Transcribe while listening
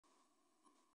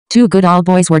Two good old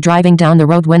boys were driving down the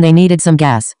road when they needed some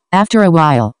gas. After a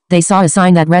while, they saw a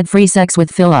sign that read free sex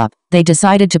with fill up. They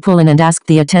decided to pull in and asked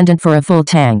the attendant for a full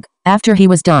tank. After he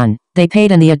was done, they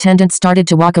paid and the attendant started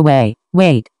to walk away.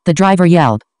 Wait, the driver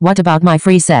yelled. What about my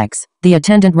free sex? The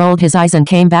attendant rolled his eyes and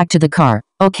came back to the car.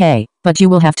 Okay, but you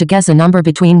will have to guess a number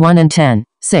between 1 and 10.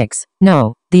 6.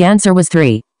 No, the answer was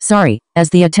 3. Sorry. As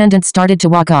the attendant started to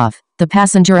walk off, the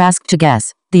passenger asked to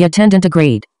guess. The attendant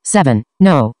agreed. 7.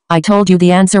 No, I told you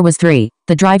the answer was 3.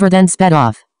 The driver then sped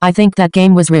off. I think that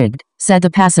game was rigged, said the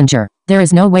passenger. There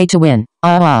is no way to win.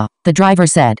 The driver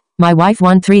said. My wife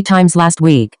won 3 times last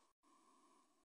week.